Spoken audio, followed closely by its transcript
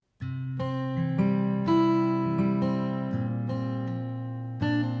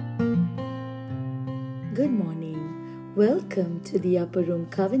Good morning. Welcome to the Upper Room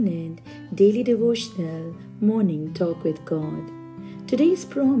Covenant Daily Devotional Morning Talk with God. Today's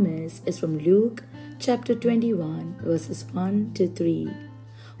promise is from Luke chapter 21 verses 1 to 3.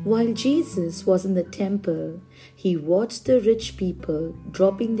 While Jesus was in the temple, he watched the rich people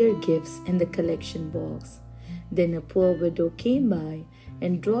dropping their gifts in the collection box. Then a poor widow came by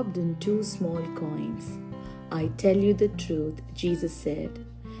and dropped in 2 small coins. "I tell you the truth," Jesus said.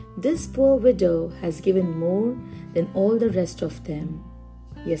 "This poor widow has given more than all the rest of them."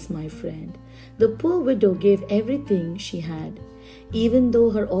 Yes, my friend, the poor widow gave everything she had, even though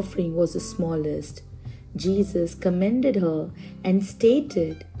her offering was the smallest. Jesus commended her and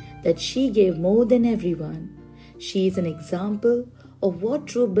stated that she gave more than everyone. She is an example of what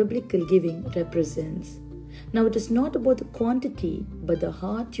true biblical giving represents. Now, it is not about the quantity, but the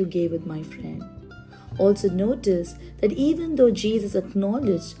heart you gave it, my friend. Also notice that even though Jesus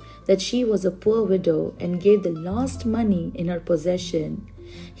acknowledged that she was a poor widow and gave the last money in her possession,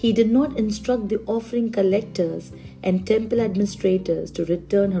 he did not instruct the offering collectors and temple administrators to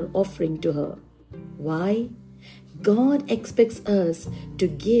return her offering to her. Why? God expects us to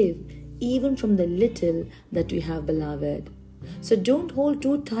give even from the little that we have, beloved. So don't hold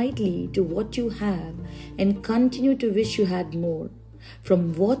too tightly to what you have and continue to wish you had more.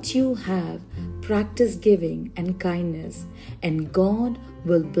 From what you have, practice giving and kindness, and God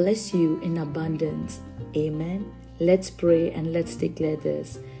will bless you in abundance. Amen. Let's pray and let's declare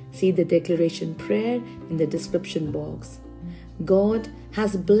this. See the declaration prayer in the description box. God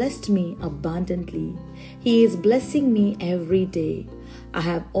has blessed me abundantly. He is blessing me every day. I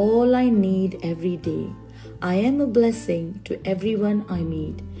have all I need every day. I am a blessing to everyone I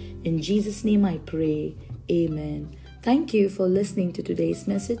meet. In Jesus' name I pray. Amen. Thank you for listening to today's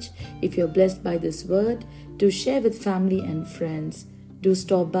message. If you're blessed by this word, do share with family and friends. Do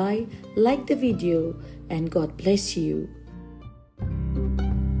stop by, like the video, and God bless you.